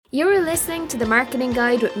You're listening to The Marketing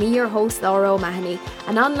Guide with me, your host Laura O'Mahony,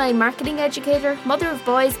 an online marketing educator, mother of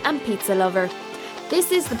boys and pizza lover.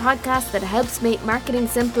 This is the podcast that helps make marketing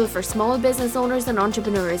simple for small business owners and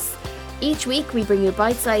entrepreneurs. Each week we bring you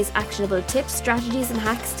bite-sized actionable tips, strategies and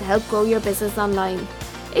hacks to help grow your business online.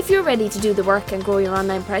 If you're ready to do the work and grow your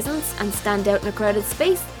online presence and stand out in a crowded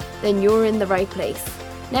space, then you're in the right place.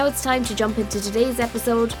 Now it's time to jump into today's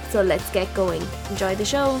episode, so let's get going. Enjoy the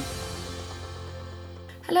show.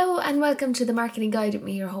 Hello and welcome to The Marketing Guide with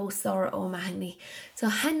me, your host Laura O'Mahony. So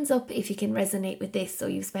hands up if you can resonate with this. So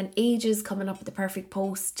you've spent ages coming up with the perfect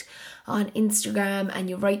post on Instagram and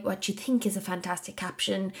you write what you think is a fantastic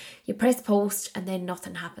caption, you press post and then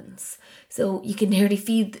nothing happens. So you can nearly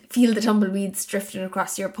feel the tumbleweeds drifting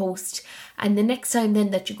across your post, and the next time then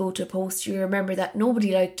that you go to a post you remember that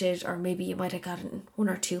nobody liked it, or maybe you might have gotten one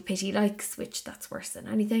or two pity likes, which that's worse than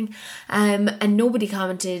anything, and nobody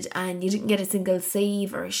commented and you didn't get a single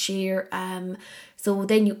save or a share. So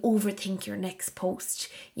then you overthink your next post.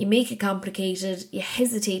 You make it complicated, you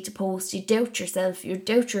hesitate to post, you doubt yourself, you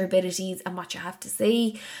doubt your abilities and what you have to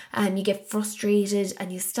say, and you get frustrated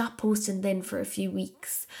and you stop posting then for a few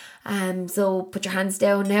weeks. So put your hands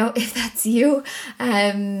down now if that's you.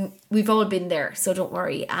 We've all been there, so don't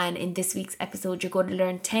worry. And in this week's episode, you're going to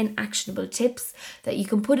learn 10 actionable tips that you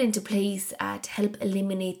can put into place to help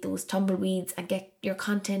eliminate those tumbleweeds and get your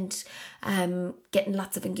content, getting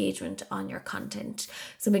lots of engagement on your content.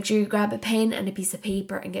 So make sure you grab a pen and a piece of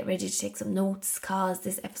paper and get ready to take some notes, because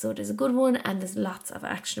this episode is a good one and there's lots of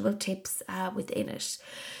actionable tips within it.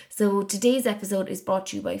 So today's episode is brought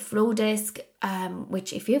to you by Flowdesk,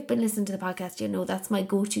 which if you've been listening to the podcast, you know that's my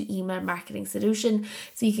go-to email marketing solution.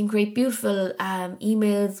 So you can create beautiful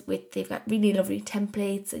emails they've got really lovely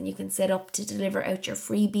templates, and you can set up to deliver out your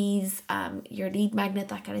freebies, your lead magnet,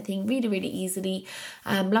 that kind of thing, really, really easily.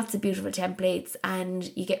 Lots of beautiful templates,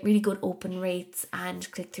 and you get really good open rates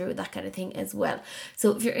and click through, that kind of thing as well.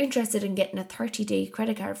 So if you're interested in getting a 30-day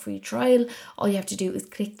credit card free trial, all you have to do is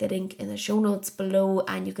click the link in the show notes below,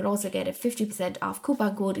 and you can also get a 50% off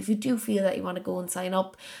coupon code if you do feel that you want to go and sign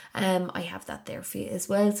up. I have that there for you as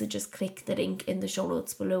well, so just click the link in the show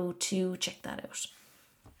notes below to check that out.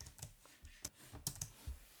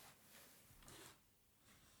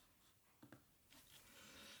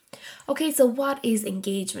 Okay, so what is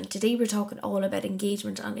engagement? Today we're talking all about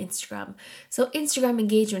engagement on Instagram. So Instagram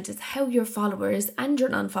engagement is how your followers and your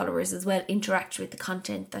non-followers as well interact with the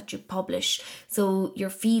content that you publish. So your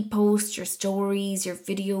feed posts, your stories, your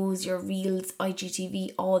videos, your reels,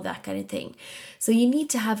 IGTV, all that kind of thing. So you need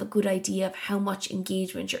to have a good idea of how much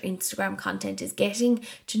engagement your Instagram content is getting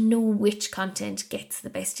to know which content gets the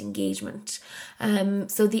best engagement.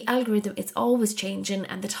 So the algorithm, it's always changing,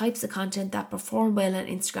 and the types of content that perform well on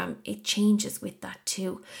Instagram, it changes with that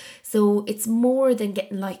too. So it's more than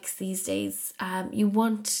getting likes these days. You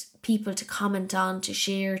want people to comment on, to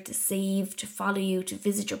share, to save, to follow you, to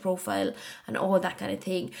visit your profile and all that kind of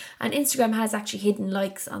thing. And Instagram has actually hidden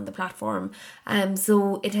likes on the platform.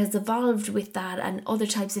 So it has evolved with that, and other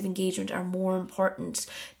types of engagement are more important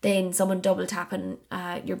than someone double tapping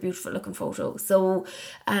your beautiful looking photo. So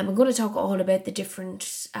I'm going to talk all about the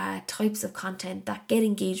different types of content that get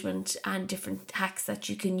engagement and different hacks that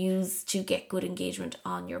you can use to get good engagement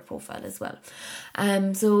on your profile as well.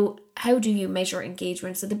 So how do you measure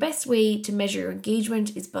engagement? So the best way to measure your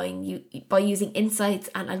engagement is by using insights,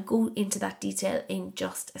 and I'll go into that detail in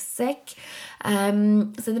just a sec.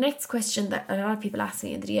 So the next question that a lot of people ask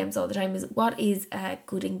me in the DMs all the time is, what is a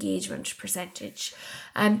good engagement percentage?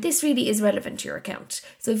 This really is relevant to your account.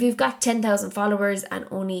 So if you've got 10,000 followers and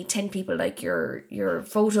only 10 people like your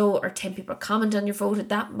photo, or 10 people comment on your photo,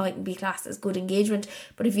 that mightn't be classed as good engagement.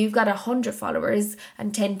 But if you've got 100 followers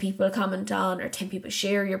and 10 people comment on, or 10 people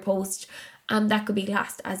share your post, that could be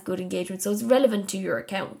classed as good engagement. So it's relevant to your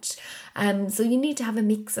account. So you need to have a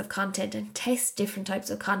mix of content and test different types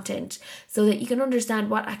of content so that you can understand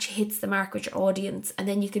what actually hits the mark with your audience, and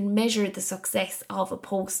then you can measure the success of a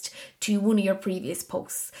post to one of your previous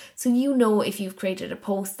posts. So you know if you've created a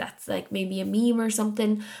post that's like maybe a meme or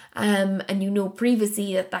something, and you know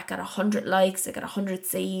previously that got 100 likes, it got 100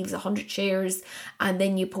 saves, 100 shares, and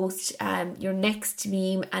then you post your next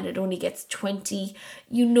meme and it only gets 20,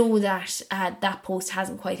 you know that that post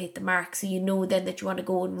hasn't quite hit the mark. So you know then that you want to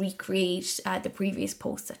go and recreate the previous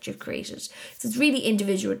posts that you've created. So it's really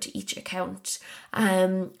individual to each account,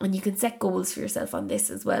 and you can set goals for yourself on this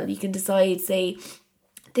as well. You can decide, say,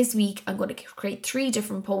 This week, I'm going to create 3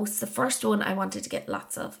 different posts. The first one, I wanted to get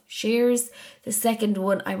lots of shares. The second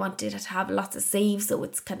one, I wanted to have lots of saves, so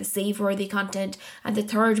it's kind of save-worthy content. And the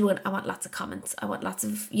third one, I want lots of comments. I want lots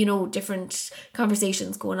of, different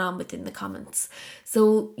conversations going on within the comments.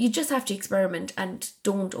 So you just have to experiment and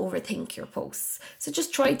don't overthink your posts. So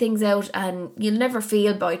just try things out, and you'll never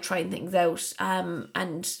fail by trying things out.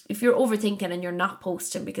 And if you're overthinking and you're not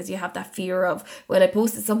posting because you have that fear of, well, I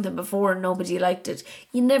posted something before and nobody liked it,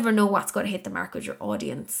 you never know what's going to hit the mark with your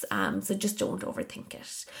audience. So just don't overthink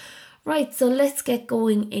it. Right, so let's get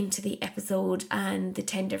going into the episode and the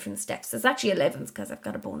 10 different steps. There's actually 11 because I've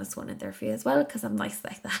got a bonus one in there for you as well, because I'm nice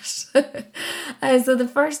like that. So the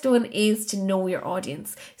first one is to know your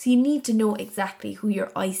audience. So you need to know exactly who your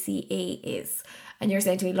ICA is. And you're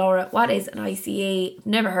saying to me, Laura, what is an ICA? I've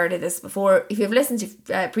never heard of this before. If you've listened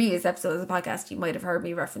to previous episodes of the podcast, you might have heard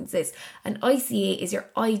me reference this. An ICA is your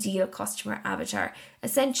ideal customer avatar.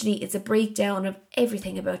 Essentially, it's a breakdown of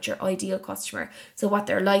everything about your ideal customer. So what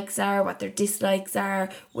their likes are, what their dislikes are,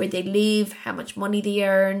 where they live, how much money they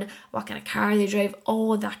earn, what kind of car they drive,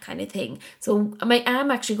 all that kind of thing. So I am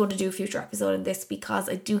actually going to do a future episode on this because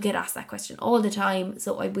I do get asked that question all the time.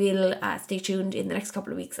 So I will stay tuned. In the next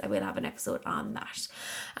couple of weeks, I will have an episode on that.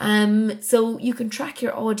 So you can track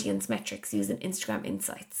your audience metrics using Instagram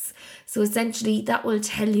Insights. So essentially that will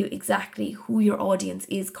tell you exactly who your audience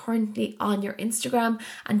is currently on your Instagram,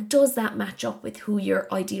 and does that match up with who your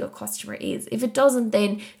ideal customer is. If it doesn't,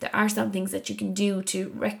 then there are some things that you can do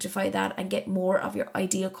to rectify that and get more of your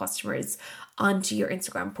ideal customers onto your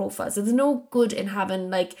Instagram profile. So there's no good in having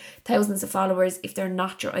like thousands of followers if they're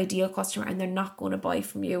not your ideal customer and they're not going to buy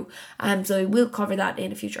from you. So I will cover that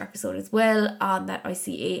in a future episode as well, on that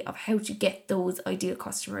ICA of how to get those ideal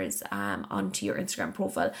customers onto your Instagram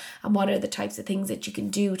profile, and what are the types of things that you can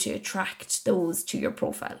do to attract those to your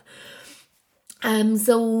profile.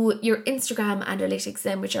 So your Instagram analytics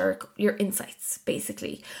then, which are your insights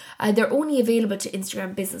basically, they're only available to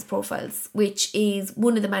Instagram business profiles, which is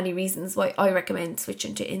one of the many reasons why I recommend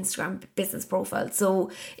switching to Instagram business profiles. So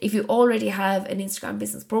if you already have an Instagram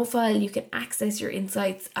business profile, you can access your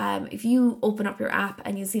insights. If you open up your app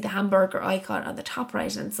and you see the hamburger icon on the top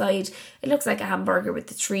right hand side, it looks like a hamburger with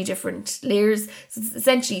the 3 different layers. So it's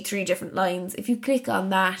essentially 3 different lines. If you click on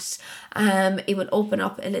that, it will open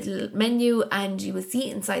up a little menu, and you will see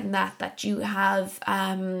inside that you have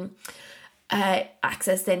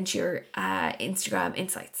access then to your Instagram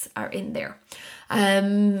insights are in there.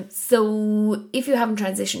 So if you haven't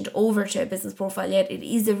transitioned over to a business profile yet, it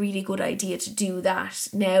is a really good idea to do that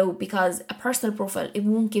now, because a personal profile, it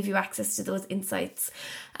won't give you access to those insights,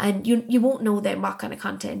 and you won't know then what kind of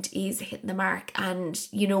content is hitting the mark, and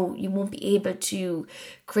you won't be able to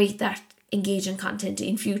create that engaging content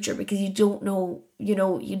in future because you don't know,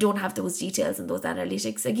 you don't have those details and those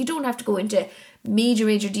analytics. Like, you don't have to go into major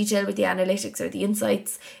detail with the analytics or the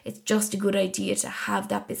insights. It's just a good idea to have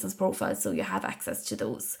that business profile so you have access to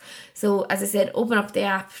those. So as I said, open up the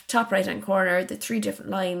app, top right hand corner, the 3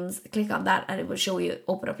 different lines, click on that and it will show you,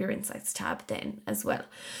 open up your insights tab then as well.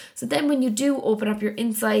 So then when you do open up your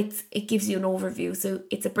insights, it gives you an overview. So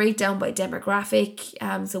it's a breakdown by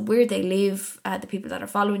demographic, so where they live, the people that are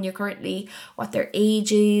following you currently, what their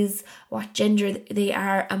age is, what gender they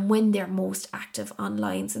are, and when they're most active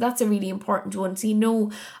online. So that's a really important one. So you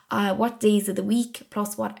know what days of the week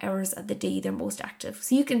plus what hours of the day they're most active.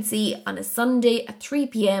 So you can see on a Sunday at 3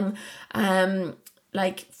 p.m,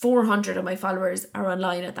 like 400 of my followers are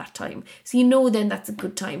online at that time. So you know then that's a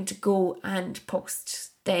good time to go and post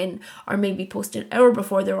then, or maybe post an hour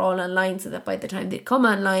before they're all online, so that by the time they come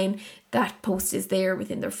online, that post is there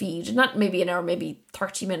within their feed. Not maybe an hour, maybe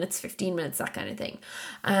 30 minutes, 15 minutes, that kind of thing.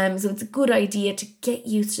 So it's a good idea to get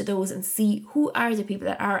used to those and see who are the people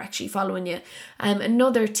that are actually following you.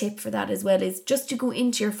 Another tip for that as well is just to go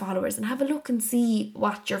into your followers and have a look and see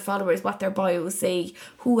what your followers, what their bios say,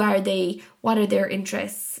 who are they, what are their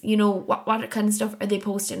interests, what kind of stuff are they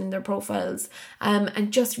posting in their profiles,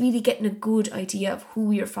 and just really getting a good idea of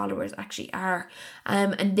who your followers actually are.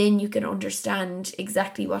 And then you can understand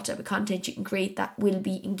exactly what type of content you can create that will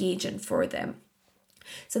be engaging for them.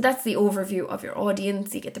 So that's the overview of your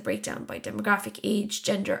audience. You get the breakdown by demographic, age,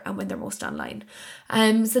 gender, and when they're most online.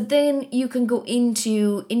 So then you can go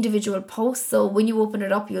into individual posts. So when you open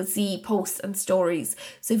it up, you'll see posts and stories.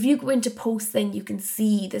 So if you go into posts, then you can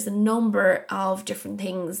see there's a number of different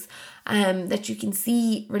things that you can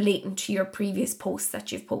see relating to your previous posts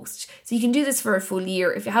that you've posted. So you can do this for a full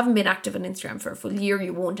year. If you haven't been active on Instagram for a full year,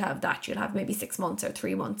 you won't have that. You'll have maybe 6 months or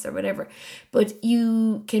 3 months or whatever. But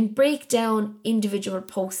you can break down individual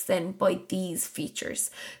posts then by these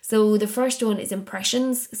features. So the first one is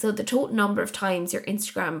impressions. So the total number of times your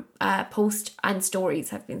Instagram post and stories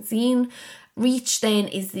have been seen. Reach then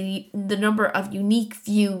is the number of unique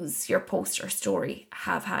views your post or story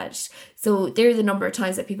have had. So they're the number of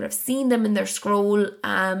times that people have seen them in their scroll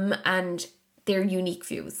and their unique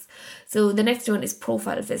views. So the next one is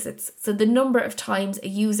profile visits. So the number of times a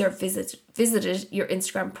user visited your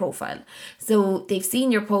Instagram profile. So they've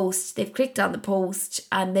seen your post, they've clicked on the post,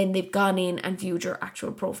 and then they've gone in and viewed your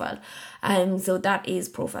actual profile. So that is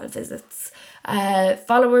profile visits.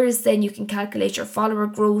 Followers, then you can calculate your follower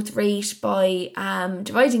growth rate by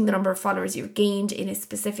dividing the number of followers you've gained in a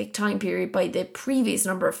specific time period by the previous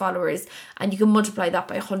number of followers, and you can multiply that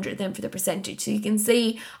by 100 then for the percentage. So you can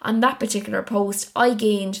say on that particular post I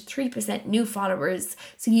gained 3% new followers,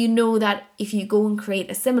 so you know that if you go and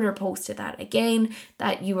create a similar post to that again,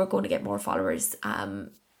 that you are going to get more followers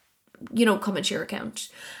coming to your account.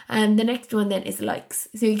 And the next one then is likes.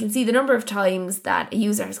 So you can see the number of times that a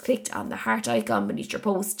user has clicked on the heart icon beneath your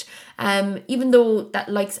post. Even though that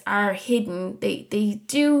likes are hidden, they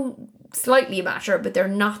do slightly matter, but they're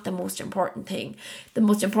not the most important thing. The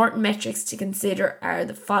most important metrics to consider are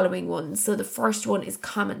the following ones. So the first one is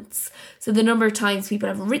comments. So the number of times people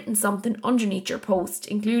have written something underneath your post,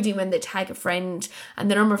 including when they tag a friend,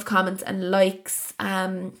 and the number of comments and likes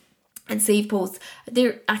and save posts,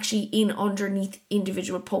 they're actually in underneath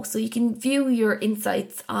individual posts. So you can view your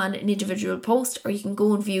insights on an individual post, or you can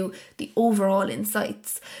go and view the overall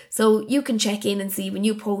insights. So you can check in and see when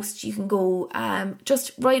you post, you can go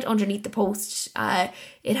just right underneath the post.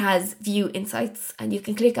 It has view insights, and you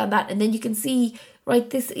can click on that, and then you can see, right,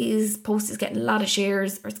 this post is getting a lot of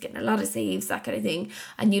shares, or it's getting a lot of saves, that kind of thing,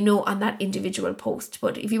 and on that individual post.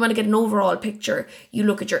 But if you want to get an overall picture, you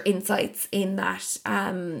look at your insights in that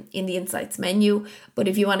in the insights menu. But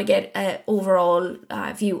if you want to get an overall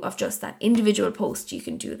view of just that individual post, you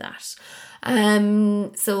can do that.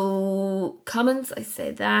 So comments, I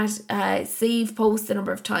said that. Save posts, the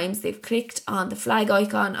number of times they've clicked on the flag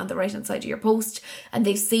icon on the right hand side of your post, and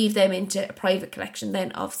they've saved them into a private collection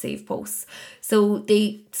then of save posts. So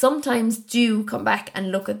they sometimes do come back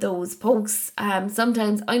and look at those posts.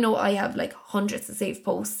 Sometimes I know I have like hundreds of saved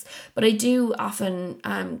posts, but I do often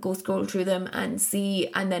go scroll through them and see,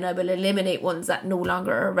 and then I will eliminate ones that no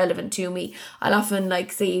longer are relevant to me. I'll often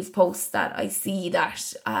save posts that I see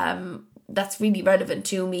that that's really relevant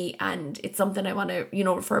to me, and it's something I want to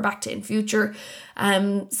refer back to in future.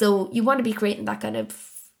 So you want to be creating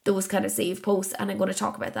those kind of save posts, and I'm going to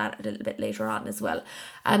talk about that a little bit later on as well.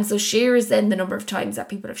 So shares, then the number of times that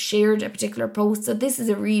people have shared a particular post. So this is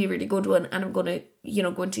a really, really good one, and I'm going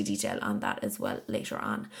to go into detail on that as well later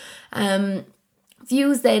on.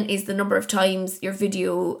 Views then is the number of times your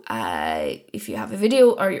video, if you have a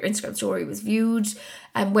video or your Instagram story was viewed.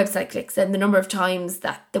 Website clicks, and the number of times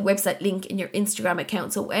that the website link in your Instagram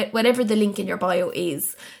account, so whatever the link in your bio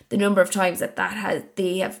is, the number of times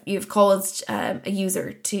you've caused a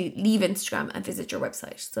user to leave Instagram and visit your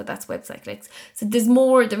website. So that's website clicks. So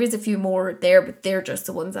there is a few more there, but they're just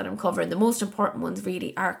the ones that I'm covering. The most important ones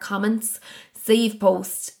really are comments, save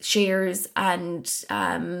posts, shares,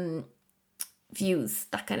 and views,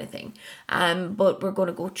 that kind of thing. But we're going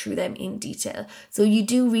to go through them in detail. So you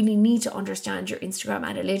do really need to understand your Instagram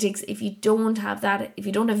analytics. If you don't have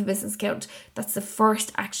a business account, that's the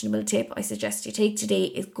first actionable tip I suggest you take today,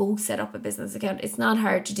 is go set up a business account. It's not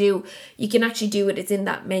hard to do. You can actually do it. It's in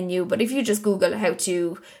that menu. But if you just Google how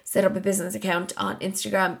to set up a business account on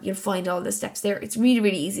Instagram, you'll find all the steps there. It's really,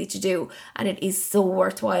 really easy to do, and it is so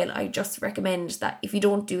worthwhile. I just recommend that if you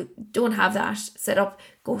don't have that set up,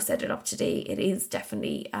 go set it up today. It is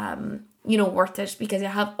definitely worth it, because you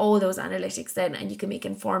have all those analytics then, and you can make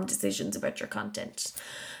informed decisions about your content.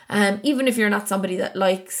 Even if you're not somebody that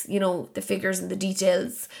likes the figures and the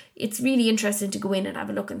details, it's really interesting to go in and have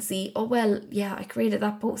a look and see, oh well, yeah, I created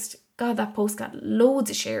that post. God, that post got loads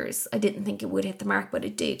of shares. I didn't think it would hit the mark, but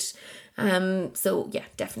it did. So yeah,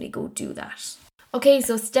 definitely go do that. Okay,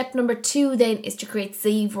 so step number 2 then is to create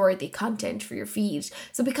save-worthy content for your feed.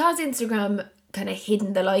 So because Instagram kind of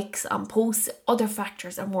hidden the likes on posts, other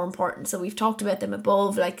factors are more important. So we've talked about them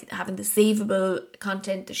above, like having the savable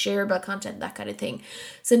content, the shareable content, that kind of thing.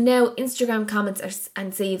 So now Instagram comments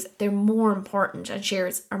and saves, they're more important, and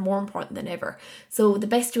shares are more important than ever. So the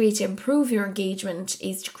best way to improve your engagement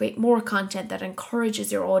is to create more content that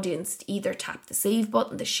encourages your audience to either tap the save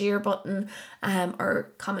button, the share button,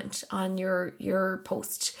 or comment on your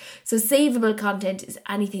post. So savable content is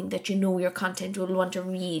anything that you know your content will want to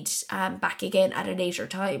read back again at a later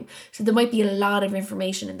time. So there might be a lot of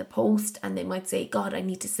information in the post, and they might say, God, I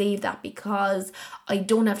need to save that because I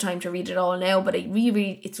don't have time to read it all now, but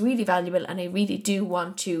it's really valuable and I really do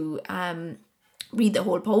want to read the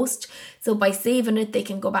whole post. So by saving it, they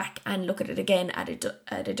can go back and look at it again at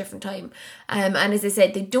a different time. And as I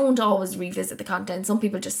said, they don't always revisit the content. Some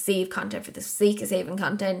people just save content for the sake of saving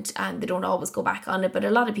content, and they don't always go back on it, but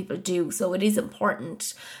a lot of people do. So it is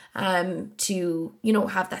important to,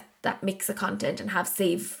 have that mix of content and have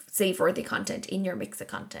save-worthy content in your mix of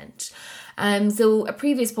content. So a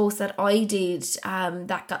previous post that I did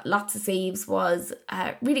that got lots of saves was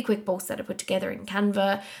a really quick post that I put together in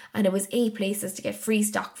Canva, and it was 8 places to get free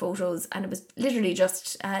stock photos, and it was literally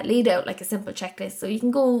just laid out like a simple checklist. So you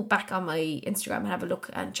can go back on my Instagram and have a look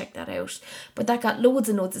and check that out. But that got loads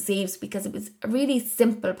and loads of saves because it was a really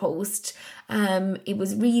simple post. It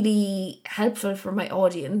was really helpful for my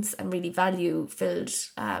audience and really value-filled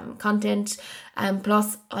content.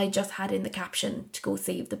 Plus, I just had in the caption to go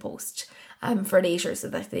save the post for later, so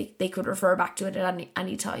that they could refer back to it at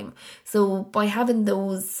any time. So by having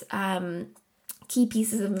those key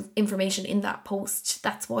pieces of information in that post,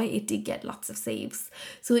 that's why it did get lots of saves.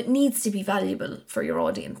 So it needs to be valuable for your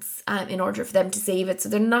audience in order for them to save it. So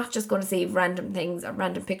they're not just going to save random things or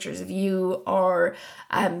random pictures of you or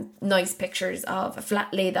nice pictures of a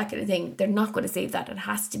flat lay, that kind of thing. They're not going to save that. It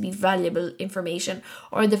has to be valuable information,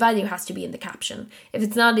 or the value has to be in the caption. If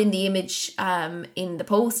it's not in the image in the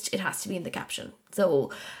post, it has to be in the caption.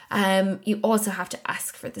 So you also have to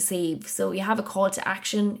ask for the save. So you have a call to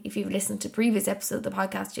action. If you've listened to previous episodes of the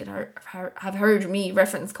podcast, you'll have heard me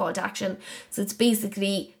reference call to action. So it's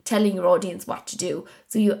basically telling your audience what to do.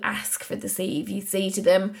 So you ask for the save. You say to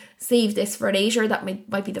them, save this for later. That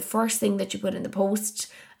might be the first thing that you put in the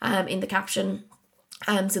post, in the caption.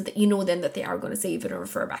 So that you know then that they are going to save it or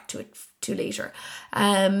refer back to it to later.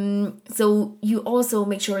 So you also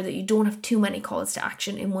make sure that you don't have too many calls to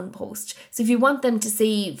action in one post. So if you want them to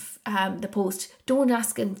save the post, don't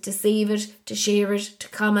ask them to save it, to share it, to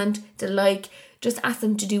comment, to like. Just ask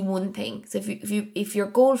them to do one thing. So if your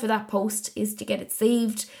goal for that post is to get it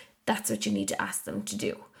saved, that's what you need to ask them to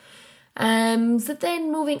do. So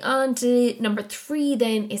then moving on to number 3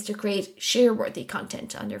 then is to create share-worthy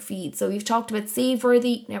content on your feed. So we've talked about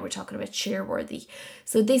save-worthy, now we're talking about share-worthy.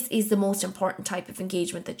 So this is the most important type of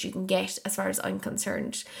engagement that you can get as far as I'm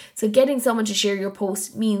concerned. So getting someone to share your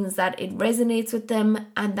post means that it resonates with them,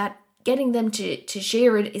 and that getting them to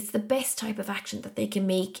share it is the best type of action that they can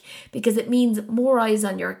make, because it means more eyes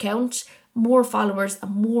on your account, more followers,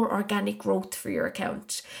 and more organic growth for your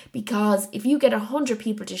account. Because if you get 100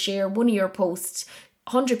 people to share one of your posts,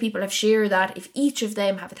 100 people have shared that. If each of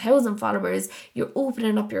them have 1,000 followers, you're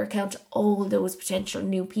opening up your account to all those potential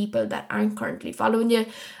new people that aren't currently following you,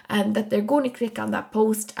 and that they're going to click on that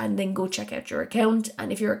post and then go check out your account.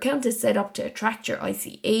 And if your account is set up to attract your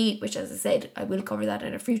ICA, which, as I said, I will cover that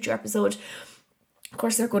in a future episode, of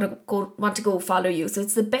course they're going to want to go follow you. So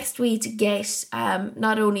it's the best way to get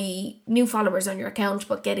not only new followers on your account,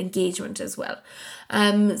 but get engagement as well.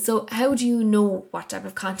 So how do you know what type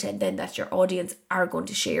of content then that your audience are going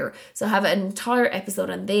to share? So I have an entire episode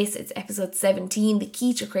on this. It's episode 17, the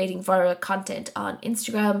key to creating viral content on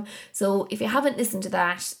Instagram. So if you haven't listened to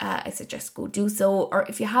that, I suggest go do so. Or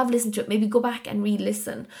if you have listened to it, maybe go back and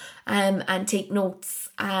re-listen and take notes,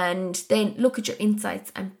 and then look at your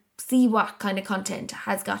insights and see what kind of content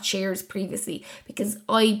has got shares previously, because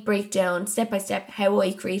I break down step by step how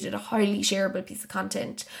I created a highly shareable piece of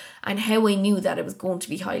content and how I knew that it was going to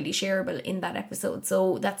be highly shareable in that episode.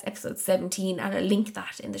 So that's episode 17, and I'll link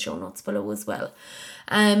that in the show notes below as well.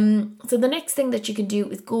 So the next thing that you can do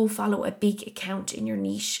is go follow a big account in your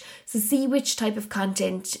niche. So see which type of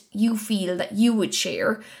content you feel that you would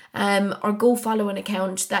share, or go follow an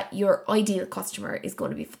account that your ideal customer is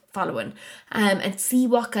going to be following, and see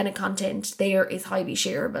what kind of content there is highly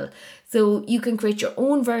shareable. So you can create your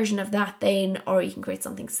own version of that then, or you can create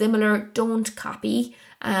something similar. Don't copy.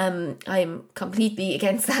 I'm completely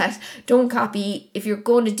against that. Don't copy. If you're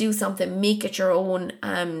going to do something, make it your own,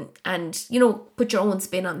 and put your own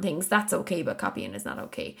spin on things. That's okay, but copying is not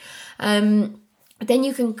okay. Then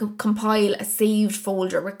you can compile a saved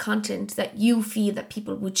folder with content that you feel that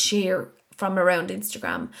people would share from around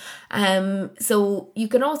Instagram. So you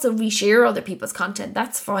can also reshare other people's content.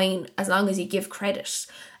 That's fine as long as you give credit.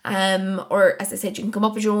 Or as I said, you can come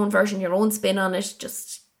up with your own version, your own spin on it.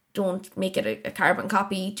 Just don't make it a carbon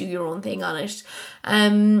copy, do your own thing on it.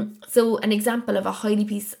 So an example of a highly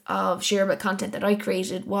piece of shareable content that I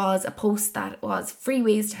created was a post that was free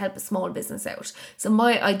ways to help a small business out. So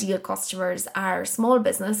my ideal customers are small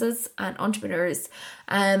businesses and entrepreneurs.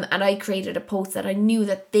 And I created a post that I knew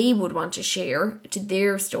that they would want to share to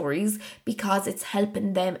their stories because it's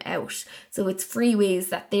helping them out. So it's free ways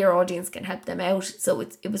that their audience can help them out. So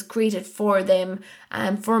it was created for them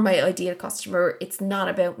and for my ideal customer. It's not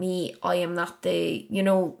about me. I am not the,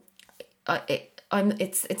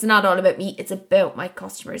 it's not all about me. It's about my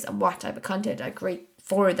customers and what type of content I create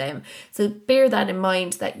for them. So bear that in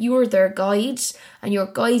mind, that you're their guide and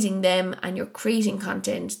you're guiding them and you're creating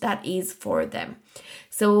content that is for them.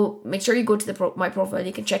 So make sure you go to my profile.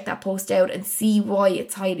 You can check that post out and see why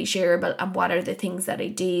it's highly shareable and what are the things that I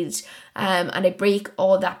did. And I break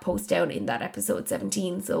all that post down in that episode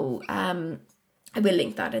 17. So I will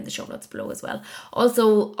link that in the show notes below as well.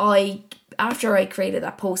 Also, after I created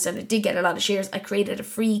that post and it did get a lot of shares, I created a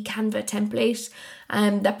free Canva template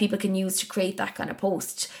that people can use to create that kind of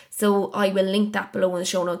post. So I will link that below in the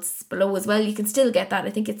show notes below as well. You can still get that. I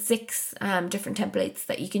think it's 6 different templates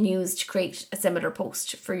that you can use to create a similar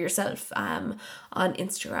post for yourself on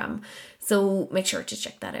Instagram. So make sure to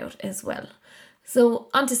check that out as well. So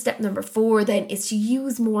on to step number 4 then is to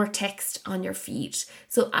use more text on your feed.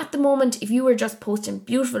 So at the moment, if you were just posting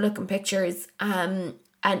beautiful looking pictures,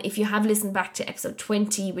 and if you have listened back to episode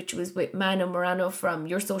 20, which was with Mano Morano from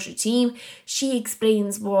Your Social Team, she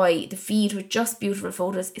explains why the feed with just beautiful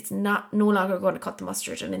photos, it's no longer going to cut the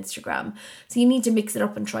mustard on Instagram. So you need to mix it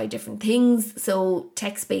up and try different things. So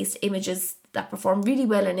text-based images that perform really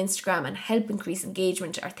well on Instagram and help increase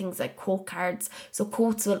engagement are things like quote cards. So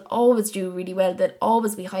quotes will always do really well. They'll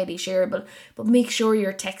always be highly shareable, but make sure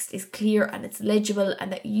your text is clear and it's legible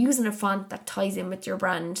and that you're using a font that ties in with your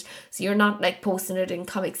brand. So you're not like posting it in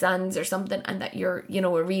Comic Sans or something and that you're,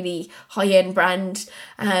 a really high-end brand.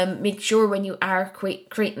 Make sure when you are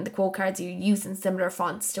creating the quote cards, you're using similar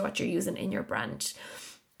fonts to what you're using in your brand.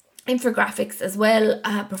 Infographics as well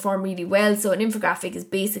perform really well. So an infographic is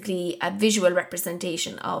basically a visual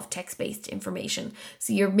representation of text-based information.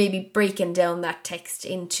 So you're maybe breaking down that text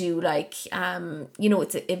into like,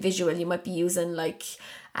 it's a visual. You might be using like,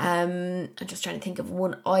 I'm just trying to think of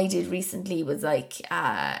one I did recently was like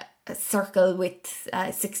a circle with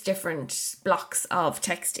 6 different blocks of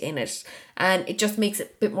text in it, and it just makes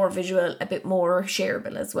it a bit more visual, a bit more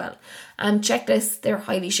shareable as well. Checklists, they're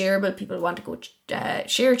highly shareable. People want to go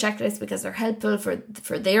share checklists because they're helpful for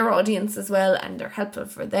their audience as well, and they're helpful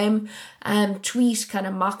for them. Tweet kind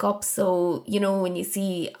of mock-ups, so when you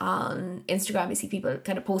see on Instagram, you see people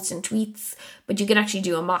kind of posting tweets, but you can actually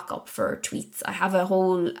do a mock-up for tweets. I have a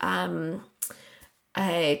whole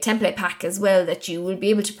a template pack as well that you will be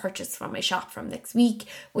able to purchase from my shop from next week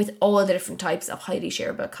with all the different types of highly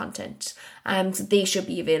shareable content. So they should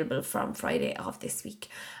be available from Friday of this week.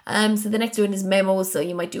 So the next one is memos. So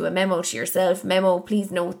you might do a memo to yourself. Memo,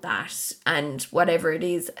 please note that, and whatever it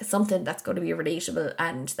is, something that's going to be relatable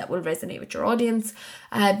and that will resonate with your audience.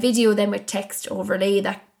 Video then with text overlay,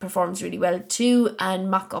 that performs really well too, and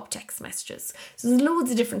mock-up text messages. So there's loads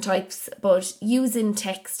of different types, but using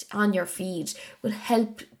text on your feed will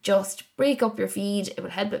help just break up your feed. It will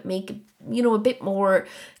help it make a bit more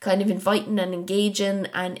kind of inviting and engaging,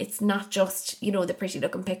 and it's not just the pretty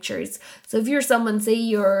looking pictures. So if you're someone, say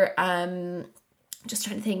you're just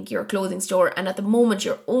trying to think, you're a clothing store and at the moment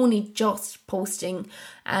you're only just posting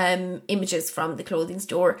images from the clothing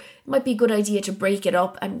store, it might be a good idea to break it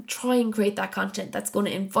up and try and create that content that's going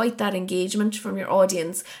to invite that engagement from your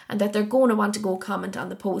audience and that they're going to want to go comment on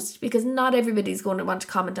the post, because not everybody's going to want to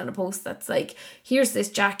comment on a post that's like, here's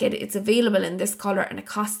this jacket, it's available in this colour and it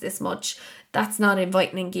costs this much. That's not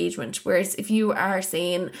inviting engagement. Whereas if you are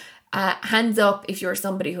saying, hands up if you're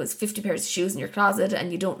somebody who has 50 pairs of shoes in your closet and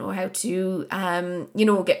you don't know how to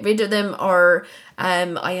get rid of them, or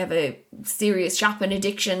I have a serious shopping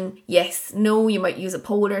addiction, yes, no, you might use a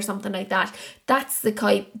poll or something like that. That's the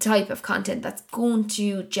type of content that's going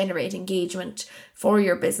to generate engagement for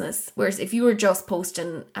your business. Whereas if you were just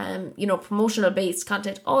posting promotional based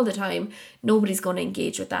content all the time, nobody's going to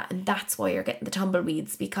engage with that, and that's why you're getting the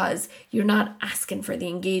tumbleweeds, because you're not asking for the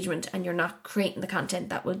engagement and you're not creating the content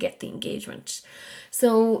that will get the engagement.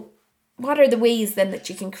 So what are the ways then that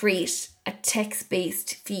you can create a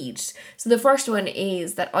text-based feed? So the first one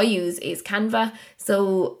is that I use is Canva.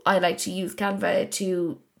 So I like to use Canva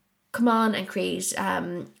to come on and create,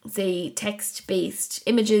 say, text-based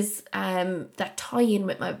images that tie in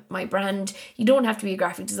with my brand. You don't have to be a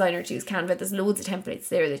graphic designer to use Canva. There's loads of templates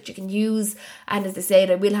there that you can use. And as I said,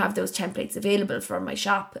 I will have those templates available for my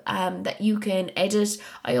shop that you can edit.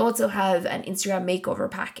 I also have an Instagram makeover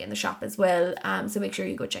pack in the shop as well. So make sure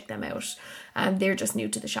you go check them out. They're just new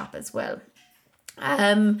to the shop as well.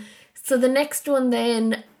 So the next one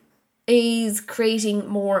then is creating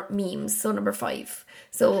more memes. So number 5.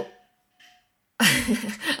 So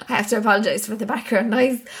I have to apologise for the background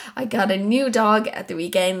noise. I got a new dog at the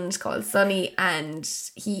weekend called Sunny, and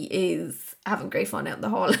he is having great fun out in the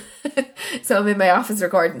hall. So I'm in my office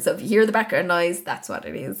recording, so if you hear the background noise, that's what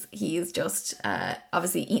it is. He is just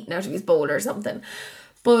obviously eating out of his bowl or something.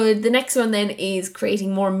 But the next one then is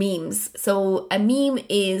creating more memes. So a meme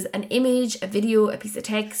is an image, a video, a piece of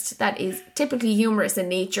text that is typically humorous in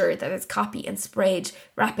nature, that is copied and spread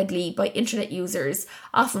rapidly by internet users,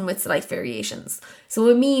 often with slight variations.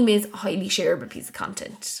 So a meme is a highly shareable piece of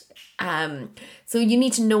content. So you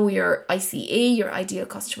need to know your ICA, your ideal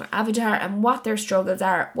customer avatar, and what their struggles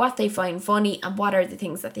are, what they find funny, and what are the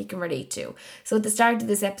things that they can relate to. So at the start of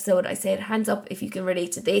this episode, I said, hands up if you can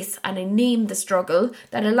relate to this, and I named the struggle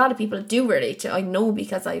that a lot of people do relate to. I know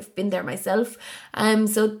because I've been there myself.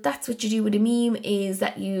 So that's what you do with a meme, is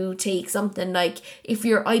that you take something like, if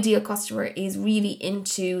your ideal customer is really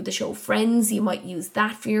into the show Friends, you might use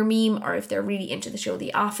that for your meme, or if they're really into the show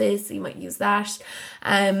The Office, you might use that.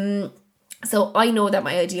 So I know that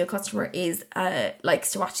my ideal customer is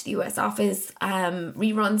likes to watch the US Office,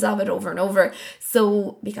 reruns of it over and over.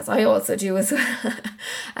 So, because I also do as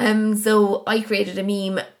well. So I created a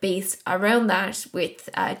meme based around that with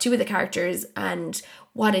 2 of the characters and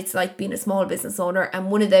what it's like being a small business owner. And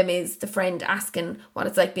one of them is the friend asking what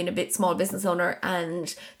it's like being a small business owner,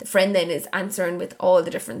 and the friend then is answering with all the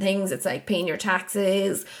different things. It's like paying your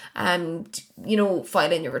taxes,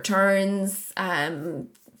 filing your returns,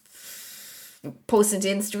 posting to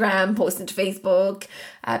Instagram, posting to Facebook,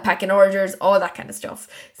 packing orders, all that kind of stuff.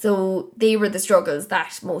 So they were the struggles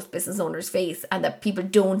that most business owners face, and that people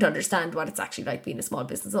don't understand what it's actually like being a small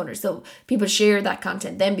business owner. So people share that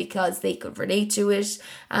content then because they could relate to it.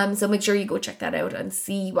 So make sure you go check that out and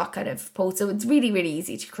see what kind of post. So it's really, really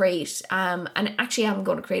easy to create. And actually I'm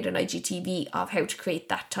going to create an IGTV of how to create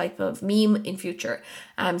that type of meme in future.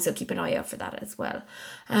 So keep an eye out for that as well.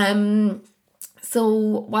 So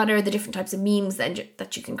what are the different types of memes then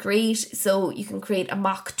that you can create? So you can create a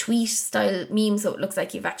mock tweet style meme, so it looks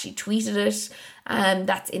like you've actually tweeted it, and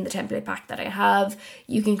that's in the template pack that I have.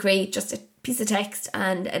 You can create just a piece of text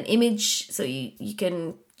and an image, so you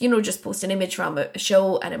can just post an image from a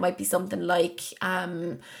show, and it might be something like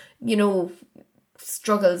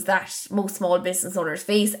struggles that most small business owners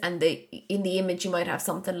face, and in the image you might have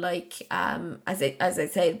something like as I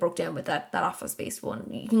said, broke down with that office based one.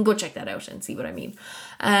 You can go check that out and see what I mean.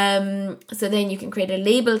 So then you can create a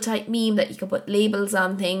label type meme that you can put labels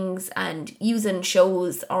on things, and using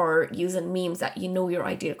shows or using memes that your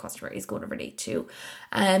ideal customer is going to relate to.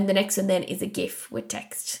 And the next one then is a GIF with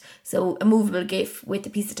text, so a movable GIF with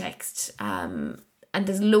a piece of text. And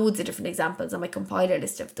there's loads of different examples. I might compile a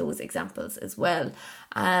list of those examples as well.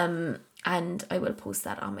 And I will post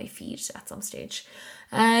that on my feed at some stage.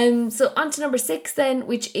 So on to number 6 then,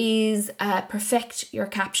 which is perfect your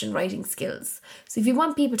caption writing skills. So if you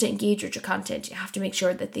want people to engage with your content, you have to make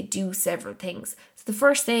sure that they do several things. So the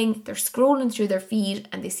first thing, they're scrolling through their feed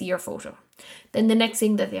and they see your photo. Then the next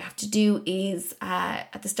thing that they have to do is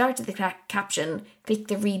at the start of the caption, click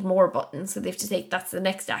the read more button. So they have to take, that's the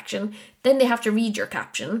next action. Then they have to read your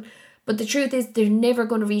caption. But the truth is, they're never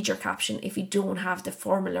going to read your caption if you don't have the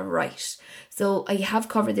formula right. So I have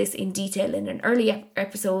covered this in detail in an early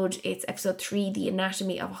episode. It's episode 3, The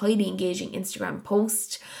Anatomy of a Highly Engaging Instagram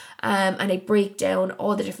Post. And I break down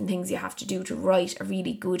all the different things you have to do to write a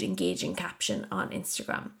really good, engaging caption on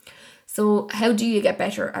Instagram. So how do you get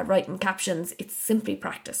better at writing captions? It's simply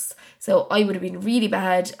practice. So I would have been really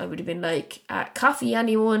bad. I would have been like, coffee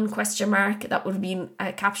anyone, ? That would have been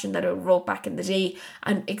a caption that I wrote back in the day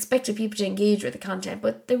and expected people to engage with the content,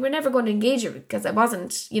 but they were never going to engage with it because I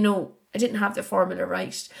wasn't, I didn't have the formula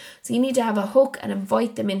right. So you need to have a hook and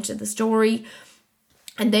invite them into the story.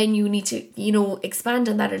 And then you need to, expand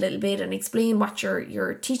on that a little bit and explain what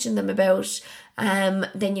you're teaching them about.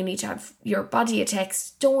 Then you need to have your body of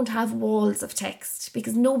text. Don't have walls of text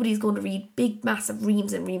because nobody's going to read big, massive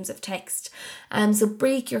reams and reams of text. So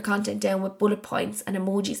break your content down with bullet points and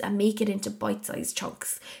emojis and make it into bite-sized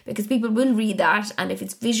chunks because people will read that, and if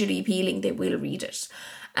it's visually appealing, they will read it.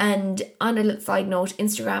 And on a little side note,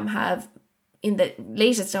 Instagram have, in the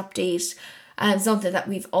latest update, something that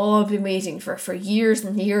we've all been waiting for years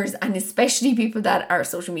and years, and especially people that are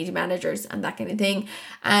social media managers and that kind of thing.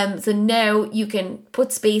 So now you can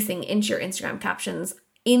put spacing into your Instagram captions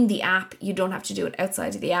in the app. You don't have to do it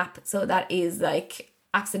outside of the app. So that is like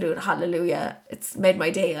absolute hallelujah. It's made my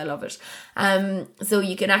day. I love it. So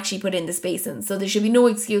you can actually put in the spacing. So there should be no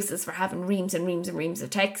excuses for having reams and reams and reams of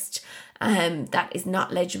text that is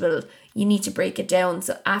not legible. You need to break it down.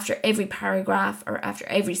 So after every paragraph or after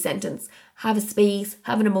every sentence, have a space,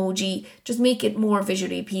 have an emoji, just make it more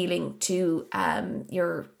visually appealing to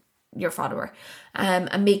your follower,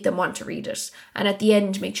 and make them want to read it. And at the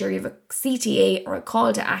end, make sure you have a CTA or a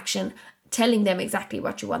call to action telling them exactly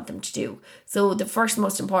what you want them to do. So the first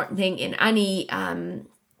most important thing in any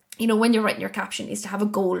when you're writing your caption is to have a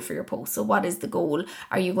goal for your post. So what is the goal?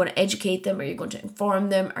 Are you going to educate them? Are you going to inform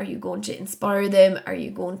them? Are you going to inspire them? Are you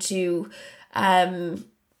going to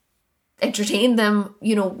entertain them?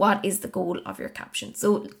 What is the goal of your caption?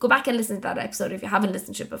 So go back and listen to that episode if you haven't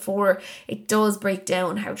listened to it before. It does break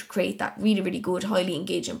down how to create that really, really good, highly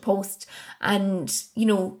engaging post. And,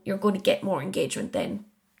 you're going to get more engagement then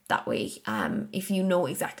that way, if you know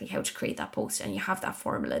exactly how to create that post and you have that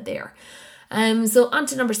formula there. So on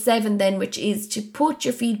to number 7 then, which is to put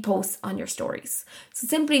your feed posts on your stories. So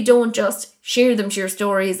simply don't just share them to your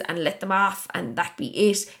stories and let them off and that be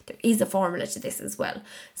it. There is a formula to this as well.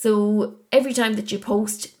 So every time that you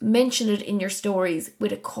post, mention it in your stories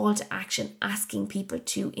with a call to action asking people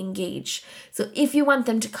to engage. So if you want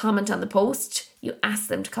them to comment on the post, you ask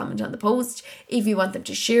them to comment on the post. If you want them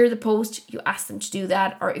to share the post, you ask them to do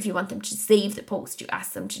that. Or if you want them to save the post, you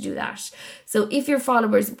ask them to do that. So if your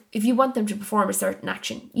followers, if you want them to perform a certain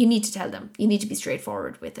action, you need to tell them. You need to be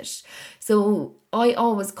straightforward with it. So I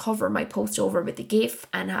always cover my post over with a GIF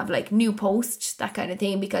and have like new post, that kind of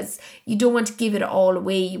thing, because you don't want to give it all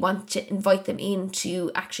away. You want to invite them in to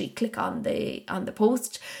actually click on the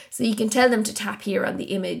post. So you can tell them to tap here on the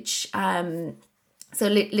image. So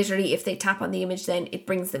literally if they tap on the image, then it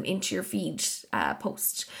brings them into your feed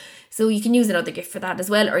post. So you can use another GIF for that as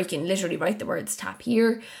well, or you can literally write the words tap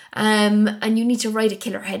here. And you need to write a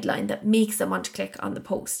killer headline that makes them want to click on the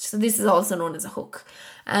post. So this is also known as a hook.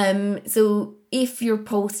 So if your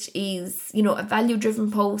post is, a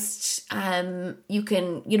value-driven post, you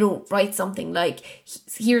can, write something like,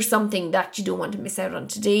 here's something that you don't want to miss out on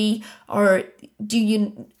today, or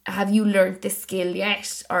have you learned this skill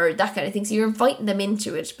yet, or that kind of thing. So you're inviting them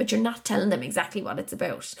into it, but you're not telling them exactly what it's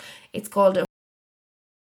about. It's called a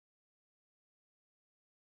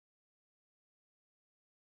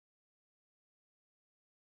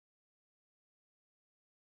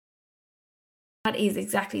that is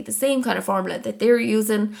exactly the same kind of formula that they're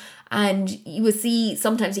using. And you will see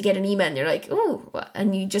sometimes you get an email and you're like, oh,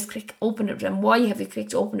 and you just click open it. And why have you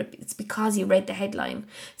clicked open it? It's because you read the headline.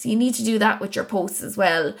 So you need to do that with your posts as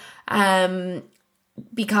well.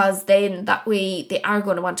 Because then that way they are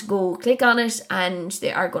going to want to go click on it and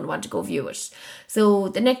they are going to want to go view it. So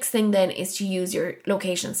the next thing then is to use your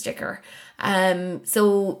location sticker.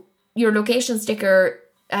 So your location sticker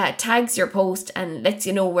tags your post and lets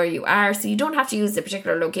you know where you are. So you don't have to use the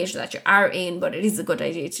particular location that you are in, but it is a good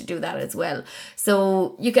idea to do that as well.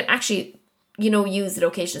 So you can actually, use the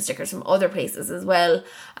location stickers from other places as well.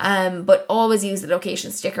 But always use the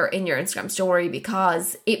location sticker in your Instagram story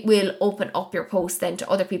because it will open up your post then to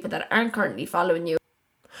other people that aren't currently following you.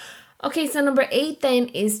 Okay, so number 8 then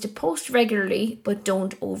is to post regularly, but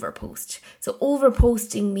don't overpost. So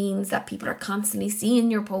overposting means that people are constantly seeing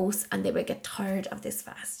your posts and they will get tired of this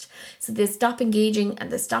fast. So they stop engaging and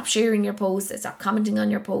they stop sharing your posts, they stop commenting on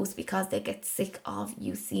your posts because they get sick of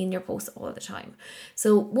you seeing your posts all the time.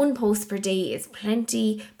 So 1 post per day is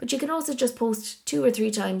plenty, but you can also just post 2 or 3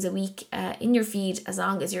 times a week in your feed as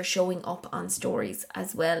long as you're showing up on stories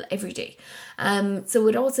as well every day. So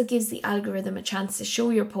it also gives the algorithm a chance to show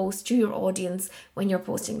your post to your audience when you're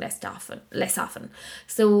posting less often.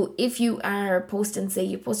 So if you are posting, say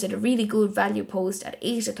you posted a really good value post at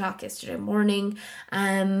 8 o'clock yesterday morning,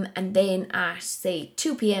 and then at say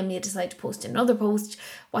 2 p.m. you decide to post another post,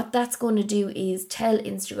 what that's going to do is tell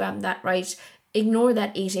Instagram that, right, ignore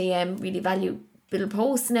that 8 a.m. really valuable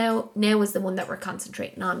post now is the one that we're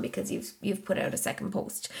concentrating on because you've put out a second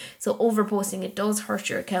post. So overposting, it does hurt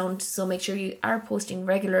your account, so make sure you are posting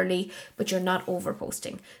regularly but you're not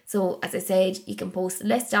overposting. So as I said, you can post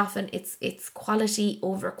less often. It's quality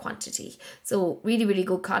over quantity. So really, really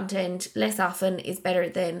good content less often is better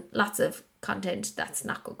than lots of content that's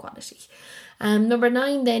not good quality. Number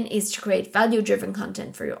 9 then is to create value-driven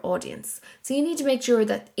content for your audience. So you need to make sure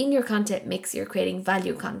that in your content mix, you're creating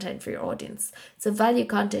value content for your audience. So value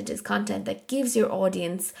content is content that gives your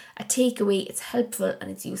audience a takeaway, it's helpful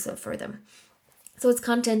and it's useful for them. So it's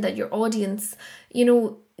content that your audience,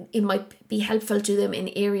 it might be helpful to them in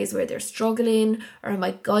areas where they're struggling, or it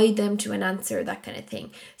might guide them to an answer, that kind of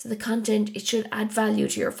thing. So the content, it should add value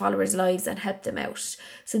to your followers' lives and help them out.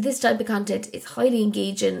 So this type of content is highly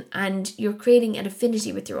engaging, and you're creating an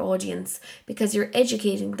affinity with your audience because you're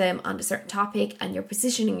educating them on a certain topic and you're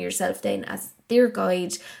positioning yourself then as their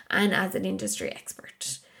guide and as an industry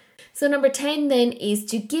expert. So number 10 then is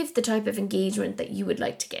to give the type of engagement that you would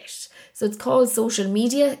like to get. So it's called social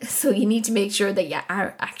media, so you need to make sure that you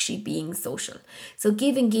are actually being social. So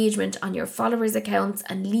give engagement on your followers' accounts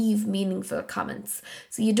and leave meaningful comments.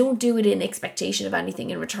 So you don't do it in expectation of anything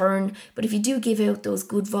in return, but if you do give out those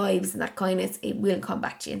good vibes and that kindness, it will come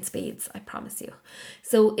back to you in spades, I promise you.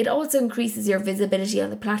 So it also increases your visibility on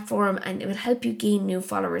the platform and it will help you gain new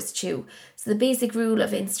followers too. So the basic rule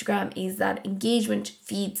of Instagram is that engagement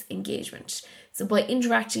feeds engagement. So by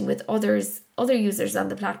interacting with other users on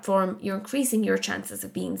the platform, you're increasing your chances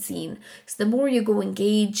of being seen. So the more you go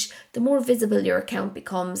engage, the more visible your account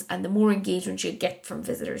becomes and the more engagement you get from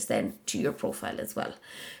visitors then to your profile as well.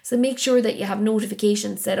 So make sure that you have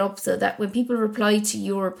notifications set up so that when people reply to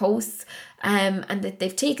your posts and that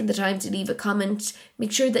they've taken the time to leave a comment,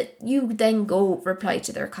 make sure that you then go reply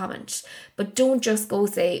to their comment. But don't just go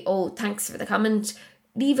say, oh, thanks for the comment.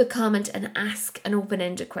 Leave a comment and ask an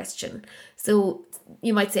open-ended question. So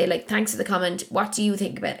you might say thanks for the comment. What do you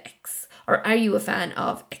think about X? Or are you a fan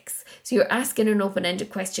of X? So you're asking an open-ended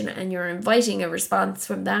question and you're inviting a response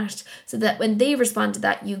from that so that when they respond to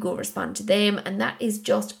that, you go respond to them. And that is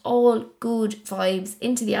just all good vibes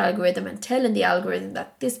into the algorithm and telling the algorithm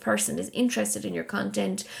that this person is interested in your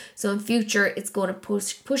content. So in future, it's going to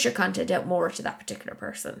push your content out more to that particular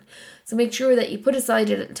person. So make sure that you put aside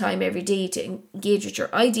a little time every day to engage with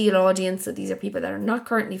your ideal audience. So these are people that are not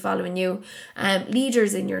currently following you,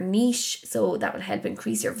 leaders in your niche. So that will help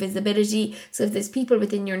increase your visibility. So if there's people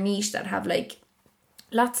within your niche that have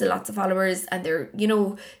lots and lots of followers and they're,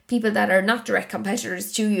 people that are not direct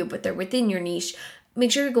competitors to you, but they're within your niche,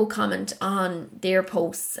 make sure you go comment on their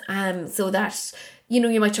posts so that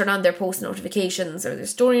you might turn on their post notifications or their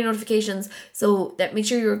story notifications, so that make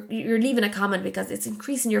sure you're leaving a comment because it's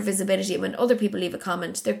increasing your visibility. And when other people leave a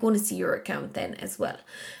comment, they're going to see your account then as well.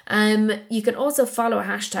 You can also follow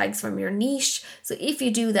hashtags from your niche. So if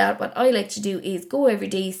you do that, what I like to do is go every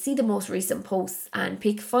day, see the most recent posts and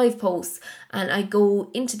pick 5 posts, and I go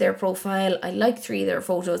into their profile, I like 3 of their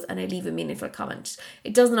photos and I leave a meaningful comment.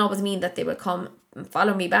 It doesn't always mean that they will come and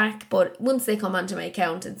follow me back, but once they come onto my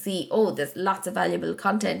account and see, oh, there's lots of valuable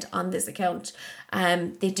content on this account,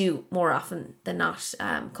 they do more often than not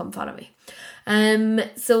come follow me.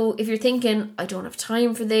 So if you're thinking, I don't have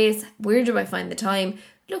time for this, where do I find the time?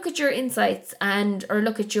 Look at your insights or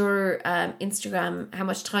look at your Instagram, how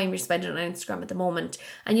much time you're spending on Instagram at the moment.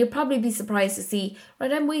 And you'll probably be surprised to see,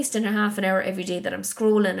 right, I'm wasting a half an hour every day that I'm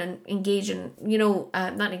scrolling and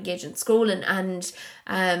scrolling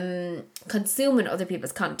and consuming other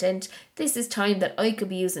people's content. This is time that I could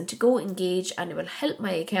be using to go engage and it will help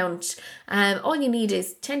my account. All you need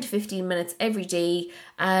is 10 to 15 minutes every day.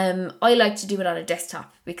 I like to do it on a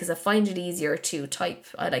desktop because I find it easier to type.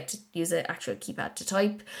 I like to use an actual keypad to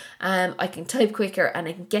type. I can type quicker and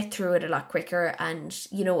I can get through it a lot quicker, and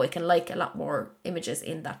I can like a lot more images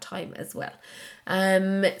in that time as well.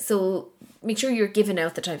 So make sure you're giving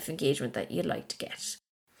out the type of engagement that you'd like to get.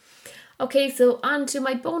 Okay, so on to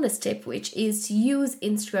my bonus tip, which is to use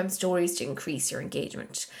Instagram stories to increase your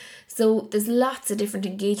engagement. So there's lots of different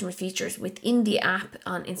engagement features within the app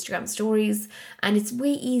on Instagram stories, and it's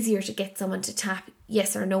way easier to get someone to tap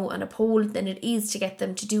yes or no on a poll than it is to get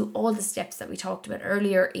them to do all the steps that we talked about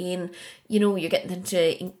earlier in, you're getting them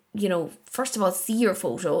to, first of all, see your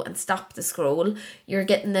photo and stop the scroll. You're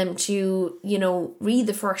getting them to, read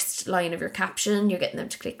the first line of your caption. You're getting them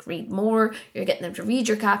to click read more. You're getting them to read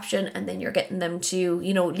your caption, and then you're getting them to,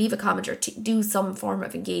 leave a comment or do some form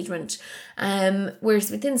of engagement. Whereas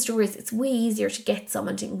within stories, it's way easier to get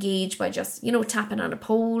someone to engage by just, tapping on a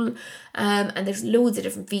poll. And there's loads of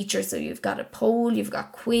different features. So you've got a poll, you've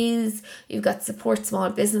got quiz, you've got support small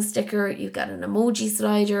business sticker, you've got an emoji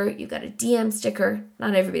slider, you've got a DM sticker.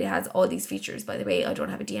 Not everybody has all these features, by the way. I don't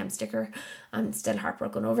have a DM sticker. I'm still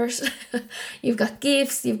heartbroken over it. You've got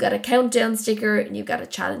gifts, you've got a countdown sticker, and you've got a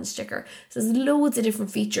challenge sticker. So there's loads of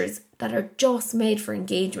different features that are just made for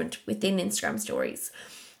engagement within Instagram stories.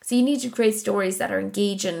 So you need to create stories that are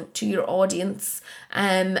engaging to your audience,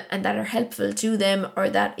 and that are helpful to them, or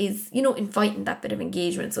that is, inviting that bit of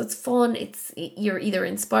engagement. So it's fun, you're either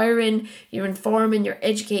inspiring, you're informing, you're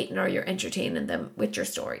educating, or you're entertaining them with your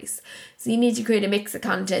stories. So you need to create a mix of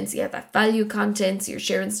content. So you have that value content, so you're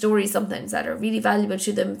sharing stories sometimes that are really valuable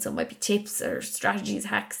to them. So it might be tips or strategies,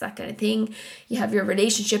 hacks, that kind of thing. You have your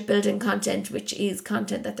relationship building content, which is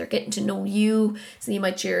content that they're getting to know you. So you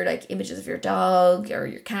might share like images of your dog or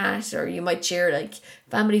your cat, or you might share like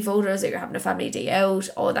family photos, or you're having a family day out,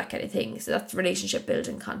 all that kind of thing. So that's relationship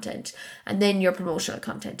building content. And then your promotional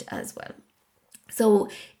content as well. So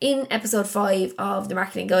in episode 5 of the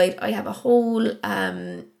Marketing Guide, I have a whole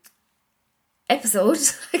episode,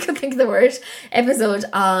 I can't think of the word, episode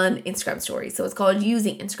on Instagram stories. So it's called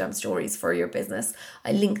Using Instagram Stories for Your Business.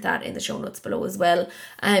 I link that in the show notes below as well.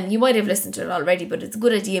 You might have listened to it already, but it's a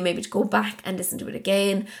good idea maybe to go back and listen to it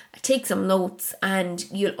again, take some notes, and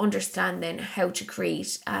you'll understand then how to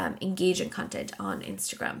create engaging content on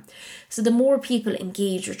Instagram. So the more people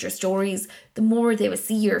engage with your stories, the more they will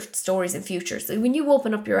see your stories in future. So when you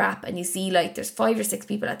open up your app and you see like there's 5 or 6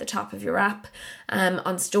 people at the top of your app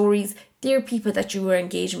on stories, they're people that you are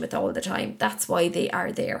engaging with all the time. That's why they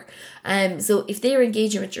are there. So if they're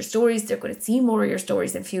engaging with your stories, they're going to see more of your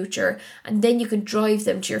stories in future. And then you can drive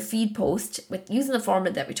them to your feed post with using the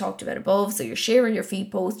format that we talked about above. So you're sharing your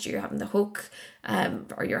feed post, you're having the hook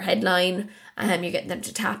or your headline, and you're getting them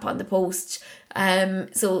to tap on the post.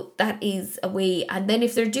 So that is a way. And then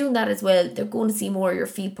if they're doing that as well, they're going to see more of your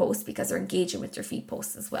feed posts because they're engaging with your feed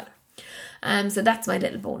posts as well. So that's my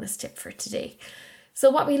little bonus tip for today. So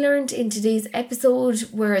what we learned in today's episode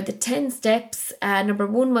were the 10 steps. Number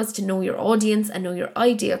 1 was to know your audience and know your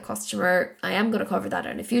ideal customer. I am going to cover that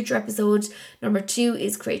in a future episode. Number 2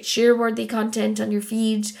 is create share-worthy content on your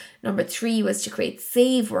feed. Number 3 was to create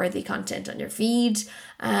save-worthy content on your feed.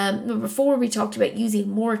 Number 4, we talked about using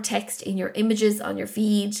more text in your images on your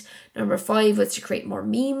feed. Number 5 was to create more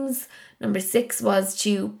memes. Number 6 was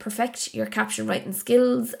to perfect your caption writing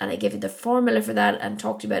skills, and I gave you the formula for that and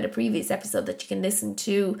talked about a previous episode that you can listen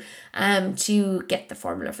to get the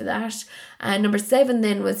formula for that. And number 7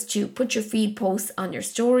 then was to put your feed posts on your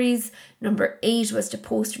stories. Number 8 was to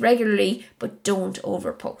post regularly, but don't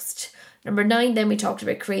overpost. Number 9 then we talked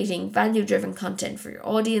about creating value-driven content for your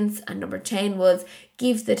audience, and number 10 was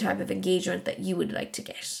give the type of engagement that you would like to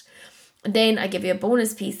get. And then I give you a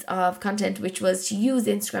bonus piece of content, which was to use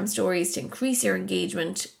Instagram stories to increase your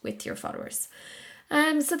engagement with your followers.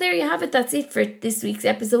 So there you have it. That's it for this week's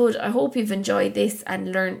episode. I hope you've enjoyed this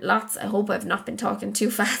and learned lots. I hope I've not been talking too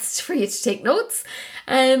fast for you to take notes.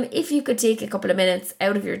 If you could take a couple of minutes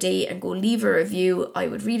out of your day and go leave a review, I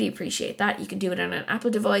would really appreciate that. You can do it on an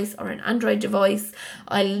Apple device or an Android device.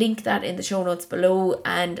 I'll link that in the show notes below,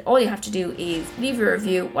 and all you have to do is leave a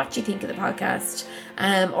review, what you think of the podcast,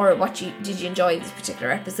 or did you enjoy this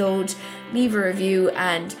particular episode. Leave a review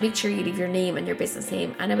and make sure you leave your name and your business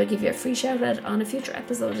name, and I will give you a free shout out on a future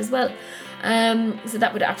episode as well. So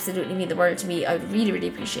that would absolutely mean the world to me. I would really, really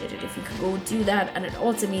appreciate it if you could go do that, and it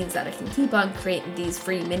also means that I can keep on creating these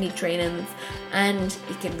free mini trainings, and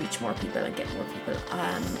it can reach more people and get more people,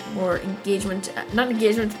 more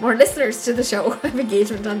listeners to the show. I have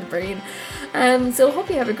engagement on the brain. So hope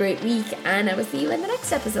you have a great week, and I will see you in the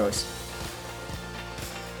next episode.